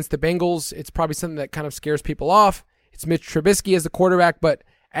 It's against the Bengals. It's probably something that kind of scares people off. It's Mitch Trubisky as the quarterback, but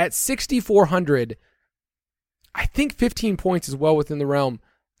at 6,400, I think 15 points is well within the realm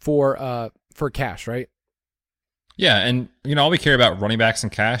for cash, right? Yeah, and all we care about running backs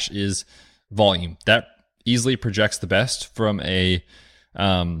and cash is volume. That easily projects the best from a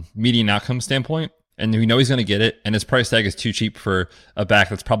median outcome standpoint. And we know he's going to get it, and his price tag is too cheap for a back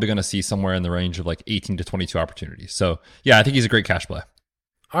that's probably going to see somewhere in the range of like 18 to 22 opportunities. So, yeah, I think he's a great cash play.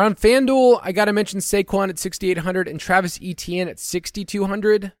 On FanDuel, I got to mention Saquon at 6,800 and Travis Etienne at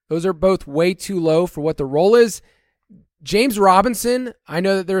 6,200. Those are both way too low for what the role is. James Robinson, I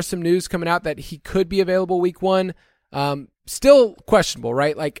know that there's some news coming out that he could be available week 1. Still questionable,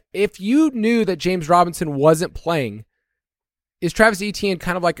 right? Like, if you knew that James Robinson wasn't playing, is Travis Etienne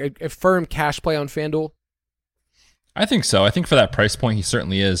kind of like a firm cash play on FanDuel? I think so. I think for that price point, he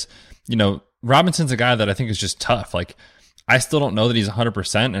certainly is. Robinson's a guy that I think is just tough. Like, I still don't know that he's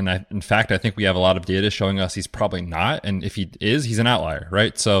 100%. And in fact, I think we have a lot of data showing us he's probably not. And if he is, he's an outlier,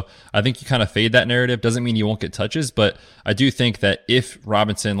 right? So I think you kind of fade that narrative. Doesn't mean you won't get touches, but I do think that if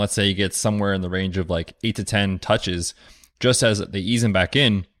Robinson, let's say he gets somewhere in the range of like 8 to 10 touches, just as they ease him back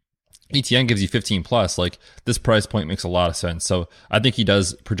in, ETN gives you 15 plus. Like, this price point makes a lot of sense. So I think he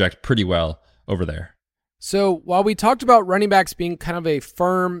does project pretty well over there. So while we talked about running backs being kind of a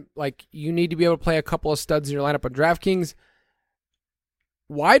firm, like you need to be able to play a couple of studs in your lineup on DraftKings,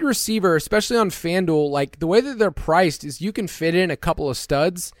 wide receiver, especially on FanDuel, like the way that they're priced is you can fit in a couple of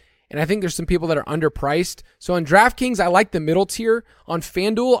studs. And I think there's some people that are underpriced. So on DraftKings, I like the middle tier. On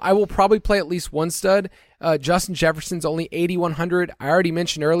FanDuel, I will probably play at least one stud. Justin Jefferson's only 8,100. I already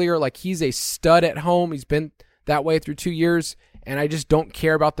mentioned earlier, like, he's a stud at home. He's been that way through 2 years, and I just don't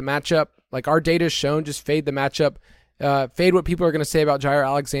care about the matchup. Like, our data has shown, just fade the matchup. Fade what people are going to say about Jair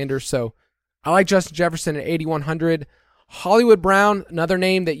Alexander. So I like Justin Jefferson at 8,100. Hollywood Brown, another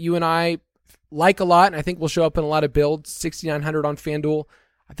name that you and I like a lot, and I think will show up in a lot of builds, 6,900 on FanDuel.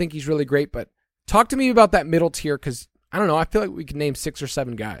 I think he's really great, but talk to me about that middle tier, because I don't know, I feel like we can name 6 or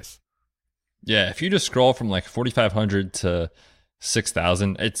 7 guys. Yeah, if you just scroll from like 4,500 to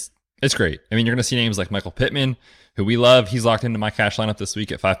 6,000, it's great. I mean, you're going to see names like Michael Pittman, who we love. He's locked into my cash lineup this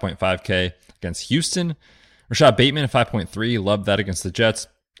week at 5.5K against Houston. Rashad Bateman at 5.3, loved that against the Jets.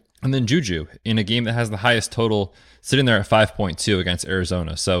 And then Juju in a game that has the highest total, sitting there at 5.2 against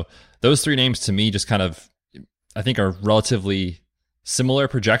Arizona. So those 3 names to me just kind of, I think, are relatively similar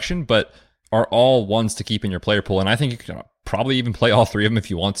projection, but are all ones to keep in your player pool. And I think you can probably even play all 3 of them if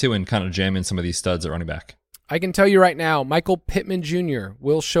you want to and kind of jam in some of these studs at running back. I can tell you right now, Michael Pittman Jr.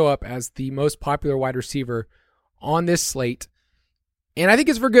 will show up as the most popular wide receiver on this slate. And I think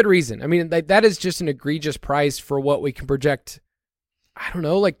it's for good reason. I mean, that is just an egregious price for what we can project. I don't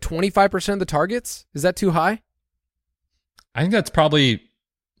know, like 25% of the targets? Is that too high? I think that's probably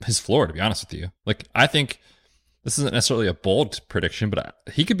his floor, to be honest with you. Like, I think this isn't necessarily a bold prediction, but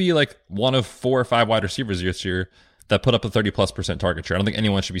he could be like one of 4 or 5 wide receivers this year that put up a 30+% target share. I don't think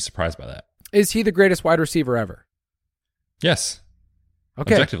anyone should be surprised by that. Is he the greatest wide receiver ever? Yes.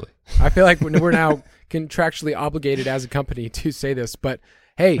 Okay. Objectively. I feel like we're now contractually obligated as a company to say this, but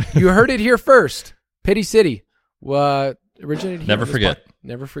hey, you heard it here first. Pity City originated here. Never forget.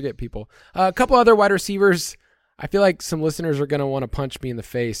 Never forget, people. A couple other wide receivers. I feel like some listeners are going to want to punch me in the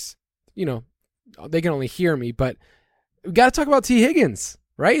face. You know, they can only hear me, but we got to talk about T. Higgins,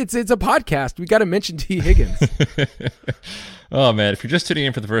 right? It's a podcast. We got to mention T. Higgins. Oh man, if you're just tuning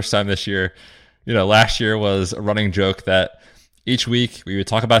in for the first time this year, last year was a running joke that each week we would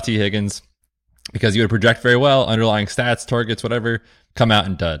talk about T. Higgins because you would project very well, underlying stats, targets, whatever, come out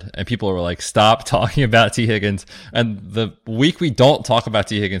and dud. And people were like, stop talking about T. Higgins. And the week we don't talk about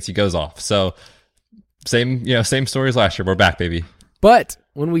T. Higgins, he goes off. So same stories last year. We're back, baby. But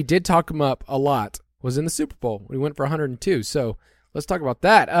when we did talk him up a lot was in the Super Bowl. We went for 102. So let's talk about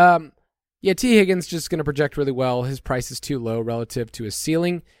that. T. Higgins just going to project really well. His price is too low relative to his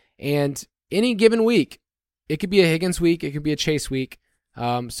ceiling. And any given week, it could be a Higgins week. It could be a Chase week.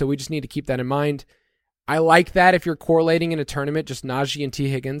 So we just need to keep that in mind. I like that if you're correlating in a tournament, just Najee and T.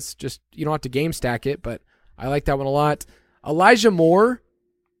 Higgins. Just you don't have to game stack it, but I like that one a lot. Elijah Moore,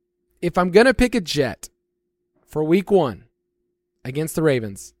 if I'm going to pick a Jet for week 1 against the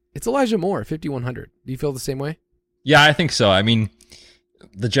Ravens, it's Elijah Moore, 5,100. Do you feel the same way? Yeah, I think so. I mean,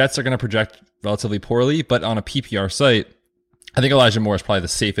 the Jets are going to project relatively poorly, but on a PPR site, I think Elijah Moore is probably the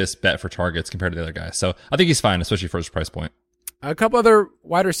safest bet for targets compared to the other guys. So I think he's fine, especially for his price point. A couple other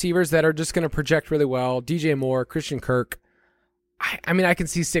wide receivers that are just going to project really well. DJ Moore, Christian Kirk. I mean, I can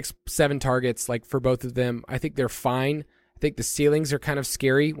see 6-7 targets like for both of them. I think they're fine. I think the ceilings are kind of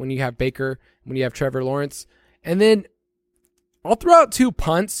scary when you have Baker, when you have Trevor Lawrence. And then I'll throw out 2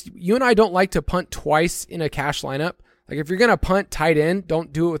 punts. You and I don't like to punt twice in a cash lineup. Like if you're going to punt tight end,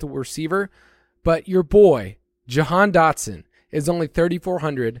 don't do it with a receiver. But your boy, Jahan Dotson, is only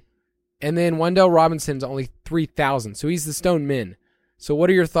 3,400. And then Wan'Dale Robinson's only 3,000. So he's the stone min. So what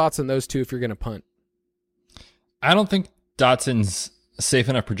are your thoughts on those two if you're going to punt? I don't think Dotson's safe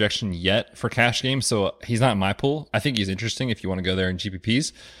enough projection yet for cash games, so he's not in my pool. I think he's interesting if you want to go there in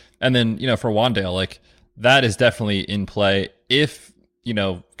GPPs. And then, for Wan'Dale, like that is definitely in play. If,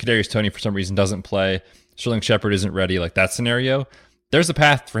 Kadarius Toney for some reason doesn't play, Sterling Shepard isn't ready, like that scenario, there's a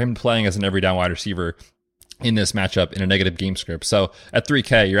path for him playing as an every down wide receiver in this matchup in a negative game script. So at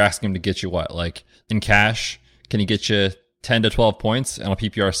 3K, you're asking him to get you what? Like in cash, can he get you 10 to 12 points on a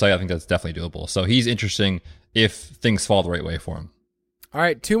PPR site? I think that's definitely doable. So he's interesting if things fall the right way for him. All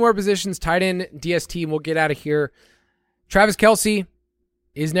right, 2 more positions, tight end, DST, and we'll get out of here. Travis Kelce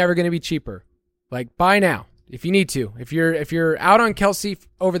is never going to be cheaper. Like buy now if you need to. If you're out on Kelce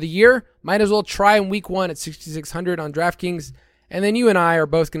over the year, might as well try in week 1 at 6,600 on DraftKings. And then you and I are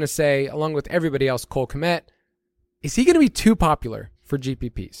both going to say, along with everybody else, Cole Kmet, is he going to be too popular for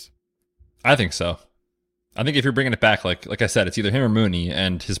GPPs? I think so. I think if you're bringing it back, like I said, it's either him or Mooney,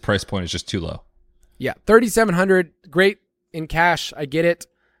 and his price point is just too low. Yeah, 3,700, great in cash. I get it.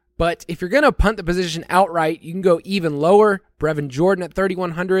 But if you're going to punt the position outright, you can go even lower. Brevin Jordan at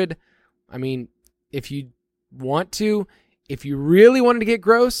 3,100. I mean, if you want to, if you really wanted to get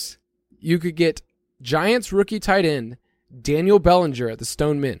gross, you could get Giants rookie tight end Daniel Bellinger at the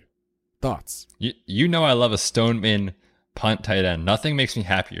Stone Min. Thoughts? You know I love a Stone Min punt tight end. Nothing makes me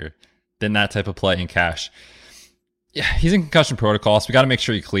happier than that type of play in cash. Yeah, he's in concussion protocol, so we got to make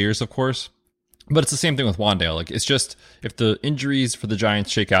sure he clears, of course. But it's the same thing with Wan'Dale. Like it's just if the injuries for the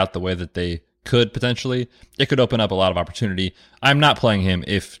Giants shake out the way that they could potentially, it could open up a lot of opportunity. I'm not playing him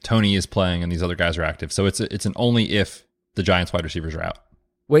if Toney is playing and these other guys are active. So it's an only if the Giants wide receivers are out.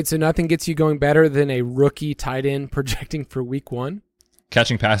 Wait, so nothing gets you going better than a rookie tight end projecting for week 1?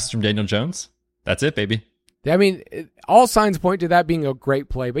 Catching passes from Daniel Jones? That's it, baby. I mean, all signs point to that being a great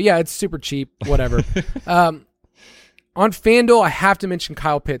play. But yeah, it's super cheap, whatever. On FanDuel, I have to mention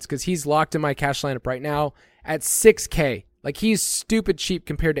Kyle Pitts because he's locked in my cash lineup right now at 6K. Like he's stupid cheap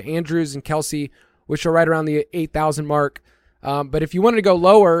compared to Andrews and Kelce, which are right around the 8,000 mark. But if you wanted to go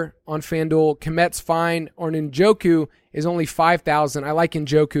lower on FanDuel, Kmet's fine, or Njoku is only 5,000. I like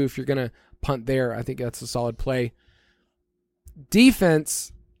Njoku if you're going to punt there. I think that's a solid play.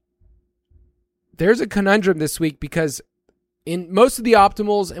 Defense, there's a conundrum this week because in most of the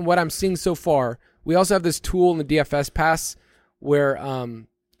optimals and what I'm seeing so far, we also have this tool in the DFS pass where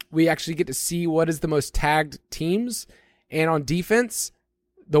we actually get to see what is the most tagged teams. And on defense,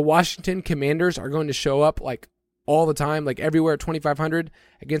 the Washington Commanders are going to show up like all the time, like everywhere at 2,500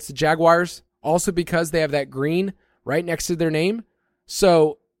 against the Jaguars, also because they have that green right next to their name.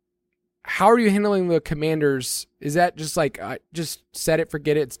 So how are you handling the Commanders? Is that just like, just set it,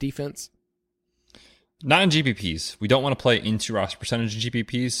 forget it, it's defense? Not in GPPs. We don't want to play into roster percentage in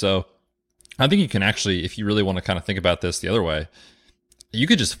GPPs. So I think you can actually, if you really want to kind of think about this the other way, you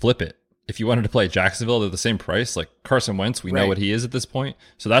could just flip it. If you wanted to play Jacksonville, they're the same price. Like Carson Wentz, we know what he is at this point.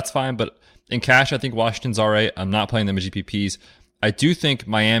 So that's fine. But in cash, I think Washington's all right. I'm not playing them in GPPs. I do think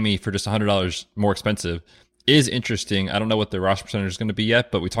Miami for just $100 more expensive is interesting. I don't know what their roster percentage is going to be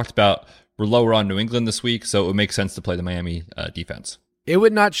yet, but we talked about we're lower on New England this week, so it would make sense to play the Miami defense. It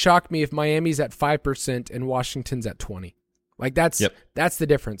would not shock me if Miami's at 5% and Washington's at 20%. Like that's the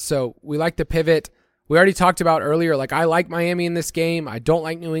difference. So we like to pivot. We already talked about earlier, like I like Miami in this game. I don't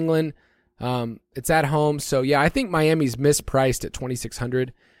like New England. It's at home. So yeah, I think Miami's mispriced at $2,600.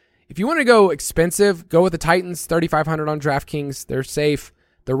 If you want to go expensive, go with the Titans, $3,500 on DraftKings. They're safe.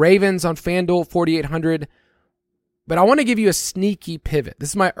 The Ravens on FanDuel, $4,800. But I want to give you a sneaky pivot. This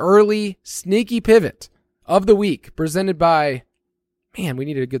is my early sneaky pivot of the week, presented by, man, we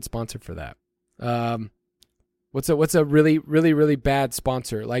needed a good sponsor for that. What's a really, really, really bad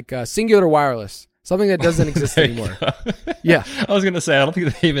sponsor? Like Singular Wireless, something that doesn't exist anymore. Yeah. I was going to say, I don't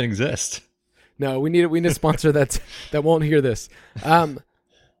think they even exist. No, we need a sponsor that won't hear this.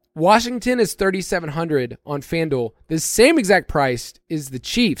 Washington is $3,700 on FanDuel. The same exact price is the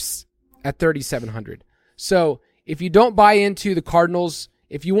Chiefs at $3,700. So if you don't buy into the Cardinals,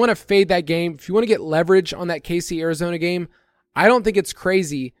 if you want to fade that game, if you want to get leverage on that KC-Arizona game, I don't think it's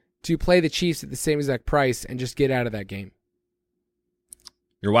crazy to play the Chiefs at the same exact price and just get out of that game.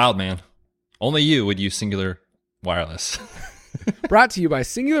 You're wild, man. Only you would use Singular Wireless. Brought to you by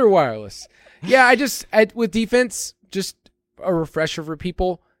Singular Wireless. Yeah, with defense, just a refresher for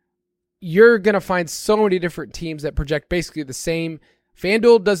people. You're going to find so many different teams that project basically the same.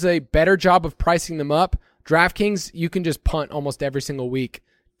 FanDuel does a better job of pricing them up. DraftKings, you can just punt almost every single week.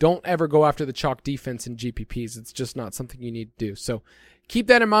 Don't ever go after the chalk defense in GPPs. It's just not something you need to do. So keep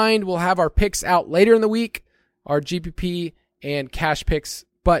that in mind. We'll have our picks out later in the week, our GPP and cash picks.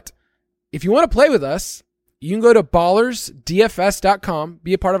 But if you want to play with us, you can go to ballersdfs.com,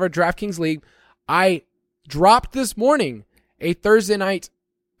 be a part of our DraftKings league. I dropped this morning a Thursday night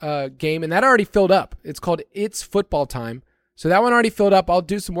game, and that already filled up. It's called It's Football Time. So that one already filled up. I'll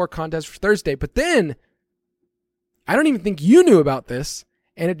do some more contests for Thursday. But then, I don't even think you knew about this,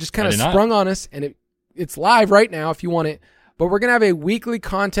 and it just kind of sprung on us, and it's live right now if you want it. But we're going to have a weekly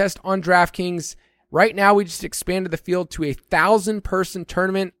contest on DraftKings. Right now, we just expanded the field to a 1,000-person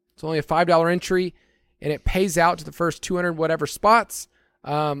tournament. It's only a $5 entry, and it pays out to the first 200 whatever spots.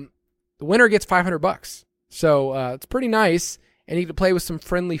 The winner gets $500. So it's pretty nice, and you can play with some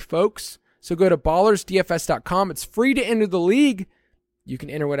friendly folks. So go to ballersdfs.com. It's free to enter the league. You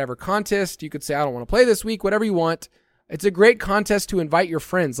can enter whatever contest. You could say, I don't want to play this week, whatever you want. It's a great contest to invite your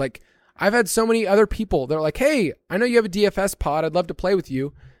friends. Like, I've had so many other people that are like, hey, I know you have a DFS pod. I'd love to play with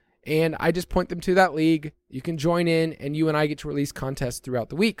you. And I just point them to that league. You can join in, and you and I get to release contests throughout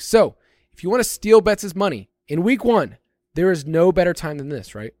the week. So if you want to steal Betts' money in week one, there is no better time than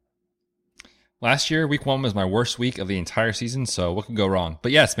this, right? Last year, week one was my worst week of the entire season, so what could go wrong?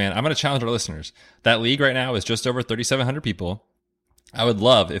 But yes, man, I'm going to challenge our listeners. That league right now is just over 3,700 people. I would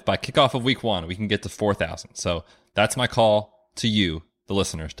love if by kickoff of week one, we can get to 4,000. So that's my call to you, the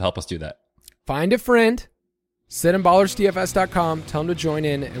listeners, to help us do that. Find a friend, sit in ballersdfs.com, tell them to join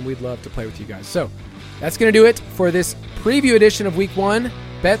in, and we'd love to play with you guys. So that's going to do it for this preview edition of week one.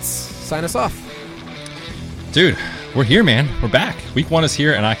 Betts, sign us off. Dude, we're here, man. We're back. Week one is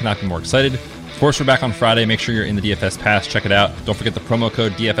here, and I cannot be more excited. Of course, we're back on Friday. Make sure you're in the DFS Pass. Check it out. Don't forget the promo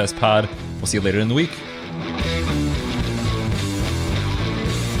code DFSPod. We'll see you later in the week.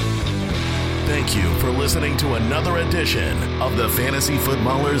 Thank you for listening to another edition of the Fantasy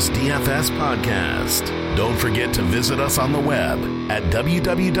Footballers DFS Podcast. Don't forget to visit us on the web at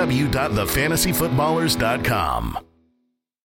www.thefantasyfootballers.com.